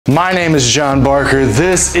My name is John Barker.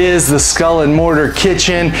 This is the Skull and Mortar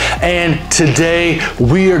Kitchen, and today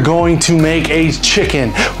we are going to make a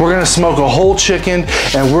chicken. We're gonna smoke a whole chicken,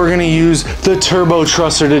 and we're gonna use the Turbo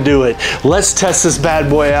Trusser to do it. Let's test this bad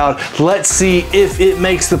boy out. Let's see if it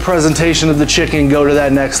makes the presentation of the chicken go to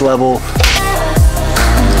that next level.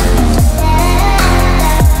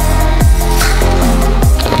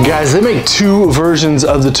 Guys, they make two versions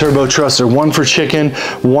of the Turbo Trusser, one for chicken,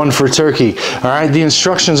 one for turkey. All right, the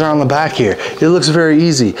instructions are on the back here. It looks very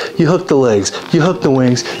easy. You hook the legs, you hook the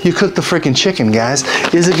wings, you cook the freaking chicken, guys.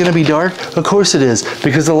 Is it gonna be dark? Of course it is,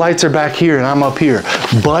 because the lights are back here and I'm up here.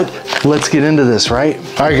 But let's get into this, right?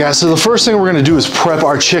 All right, guys, so the first thing we're gonna do is prep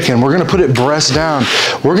our chicken. We're gonna put it breast down.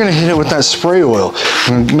 We're gonna hit it with that spray oil.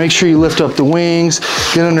 And make sure you lift up the wings,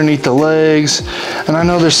 get underneath the legs. And I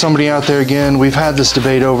know there's somebody out there, again, we've had this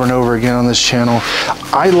debate over and over again on this channel.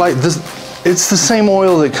 I like this. It's the same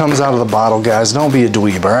oil that comes out of the bottle, guys. Don't be a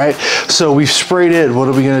dweeb, all right? So we've sprayed it. What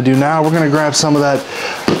are we gonna do now? We're gonna grab some of that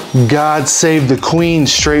God Save the Queen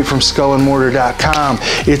straight from skullandmortar.com.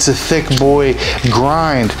 It's a thick boy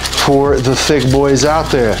grind for the thick boys out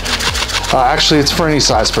there. Actually, it's for any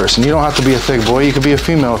size person. You don't have to be a thick boy. You could be a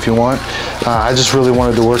female if you want. I just really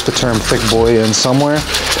wanted to work the term thick boy in somewhere.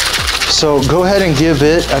 So go ahead and give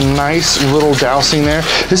it a nice little dousing there.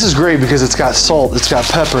 This is great because it's got salt, it's got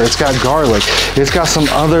pepper, it's got garlic, it's got some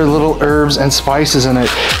other little herbs and spices in it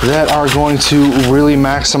that are going to really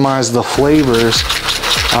maximize the flavors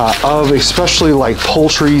of especially like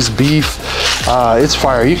poultry's beef. It's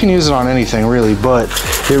fire. You can use it on anything really, but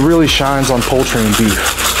it really shines on poultry and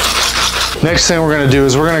beef. Next thing we're gonna do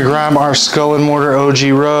is we're gonna grab our Skull and Mortar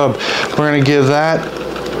OG rub. We're gonna give that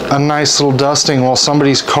a nice little dusting while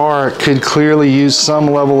somebody's car could clearly use some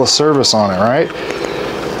level of service on it, right?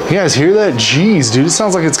 You guys hear that? Jeez, dude, it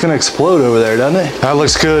sounds like it's gonna explode over there, doesn't it? That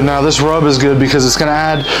looks good. Now this rub is good because it's gonna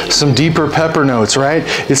add some deeper pepper notes, right?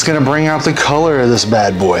 It's gonna bring out the color of this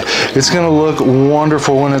bad boy. It's gonna look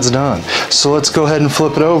wonderful when it's done. So let's go ahead and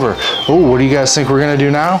flip it over. Oh, what do you guys think we're gonna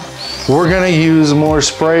do now? We're gonna use more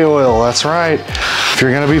spray oil, that's right. If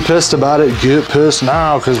you're gonna be pissed about it, get pissed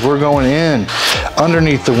now, because we're going in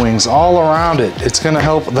underneath the wings, all around it. It's gonna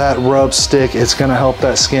help that rub stick. It's gonna help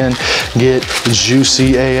that skin get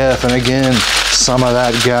juicy AF. And again, some of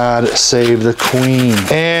that God Save the Queen.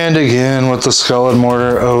 And again, with the Skull and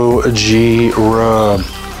Mortar OG rub.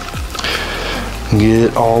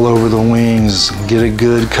 Get all over the wings, get a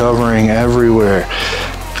good covering everywhere.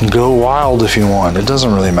 Go wild if you want, it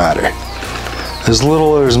doesn't really matter. As little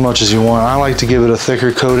or as much as you want. I like to give it a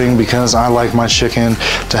thicker coating because I like my chicken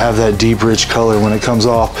to have that deep, rich color when it comes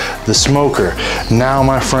off the smoker. Now,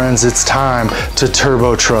 my friends, it's time to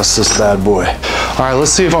turbo truss this bad boy. All right,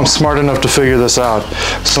 let's see if I'm smart enough to figure this out.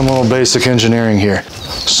 Some little basic engineering here.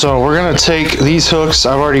 So we're gonna take these hooks.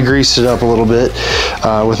 I've already greased it up a little bit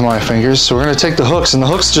with my fingers. So we're gonna take the hooks, and the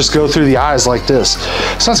hooks just go through the eyes like this.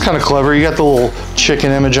 Sounds kind of clever. You got the little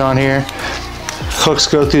chicken image on here. Hooks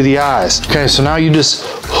go through the eyes. Okay, so now you just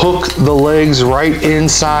hook the legs right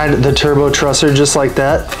inside the Turbo Trusser, just like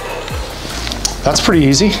that. That's pretty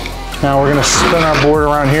easy. Now we're gonna spin our board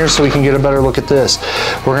around here so we can get a better look at this.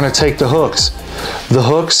 We're gonna take the hooks. The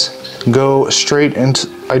hooks go straight into,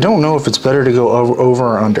 I don't know if it's better to go over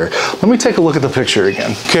or under. Let me take a look at the picture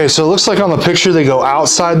again. Okay, so it looks like on the picture they go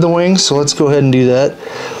outside the wings, so let's go ahead and do that.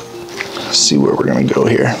 Let's see where we're gonna go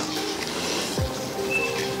here.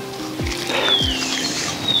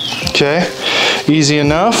 Okay, easy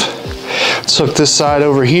enough. Let's hook this side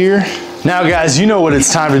over here. Now guys, you know what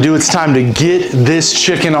it's time to do. It's time to get this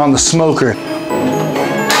chicken on the smoker.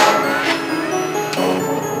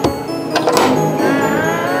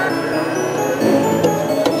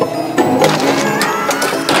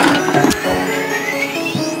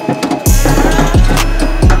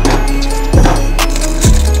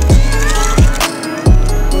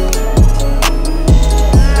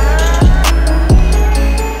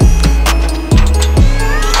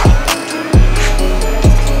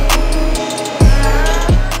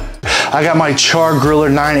 I got my char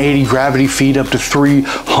griller 980 gravity feed up to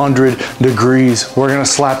 300 degrees. We're gonna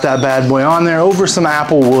slap that bad boy on there over some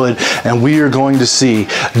apple wood, and we are going to see,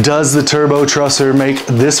 does the Turbo Trusser make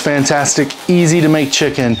this fantastic, easy to make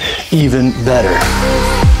chicken even better?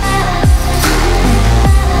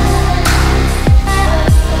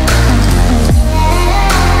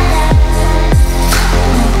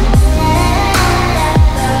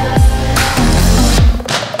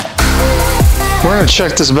 We're gonna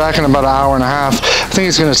check this back in about an hour and a half. I think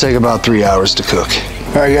it's gonna take about 3 hours to cook.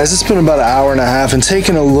 All right, guys, it's been about an hour and a half, and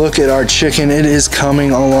taking a look at our chicken, it is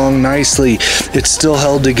coming along nicely. It's still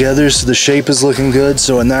held together, so the shape is looking good.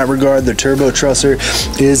 So in that regard, the Turbo Trusser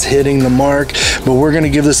is hitting the mark, but we're gonna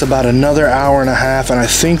give this about another hour and a half, and I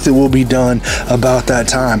think that we'll be done about that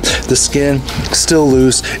time. The skin still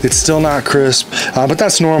loose, it's still not crisp, but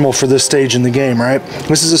that's normal for this stage in the game, right?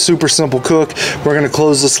 This is a super simple cook. We're gonna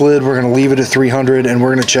close this lid, we're gonna leave it at 300, and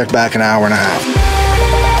we're gonna check back an hour and a half.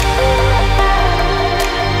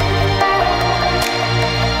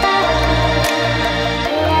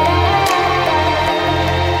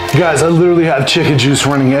 Guys, I literally have chicken juice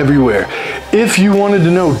running everywhere. If you wanted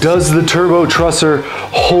to know, does the Turbo Trusser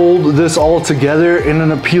hold this all together in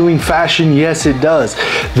an appealing fashion? Yes, it does.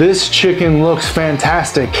 This chicken looks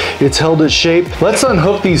fantastic. It's held its shape. Let's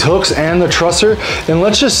unhook these hooks and the trusser, and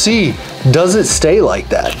let's just see, does it stay like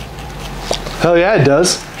that? Hell yeah, it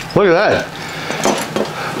does. Look at that.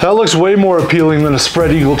 That looks way more appealing than a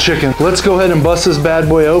spread eagle chicken. Let's go ahead and bust this bad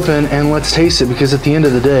boy open and let's taste it, because at the end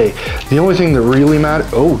of the day, the only thing that really matters,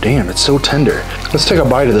 oh damn, it's so tender. Let's take a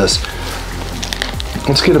bite of this.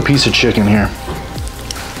 Let's get a piece of chicken here.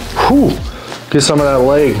 Whew, get some of that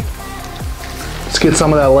leg. Let's get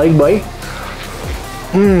some of that leg, buddy.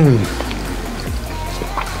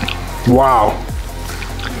 Wow.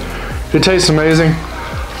 It tastes amazing.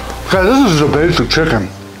 Guys, this is a basic chicken.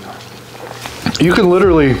 You can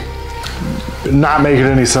literally not make it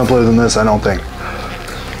any simpler than this, I don't think.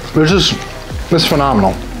 It's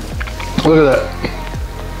phenomenal. Look at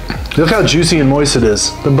that. Look how juicy and moist it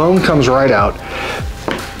is. The bone comes right out.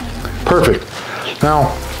 Perfect.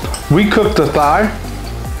 Now, we cooked the thigh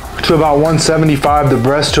to about 175, the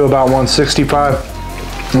breast to about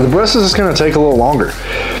 165. And the breast is just gonna take a little longer.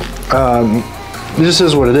 It just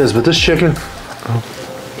is what it is, but this chicken,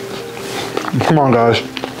 come on guys.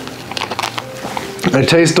 It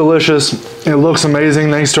tastes delicious. It looks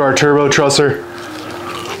amazing thanks to our Turbo Trusser.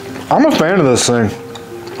 I'm a fan of this thing.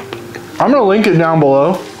 I'm gonna link it down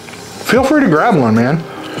below. Feel free to grab one, man.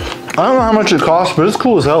 I don't know how much it costs, but it's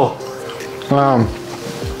cool as hell.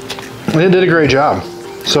 It did a great job.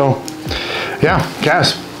 So, yeah,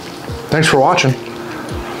 guys, thanks for watching.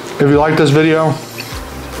 If you liked this video,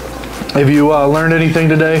 if you learned anything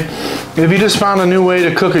today, if you just found a new way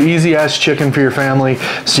to cook an easy ass chicken for your family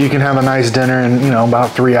so you can have a nice dinner in,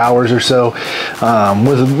 about 3 hours or so,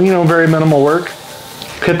 with, very minimal work,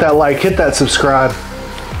 hit that like, hit that subscribe.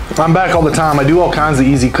 I'm back all the time. I do all kinds of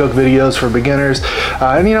easy cook videos for beginners.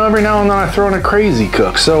 And every now and then I throw in a crazy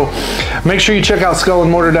cook. So make sure you check out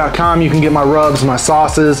skullandmortar.com. You can get my rubs, my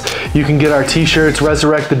sauces. You can get our t-shirts,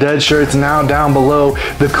 Resurrect the Dead shirts, now down below.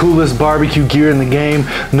 The coolest barbecue gear in the game.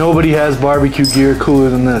 Nobody has barbecue gear cooler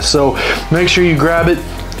than this. So make sure you grab it.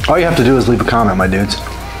 All you have to do is leave a comment, my dudes.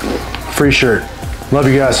 Free shirt. Love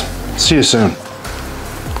you guys. See you soon.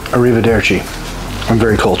 Arrivederci. I'm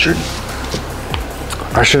very cultured.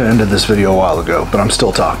 I should have ended this video a while ago, but I'm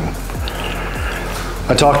still talking.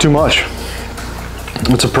 I talk too much.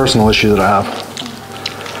 It's a personal issue that I have.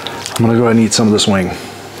 I'm gonna go ahead and eat some of this wing.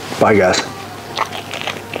 Bye, guys.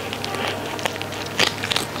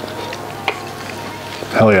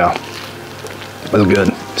 Hell yeah. That's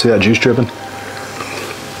good. See that juice dripping?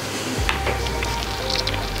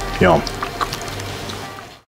 Yum.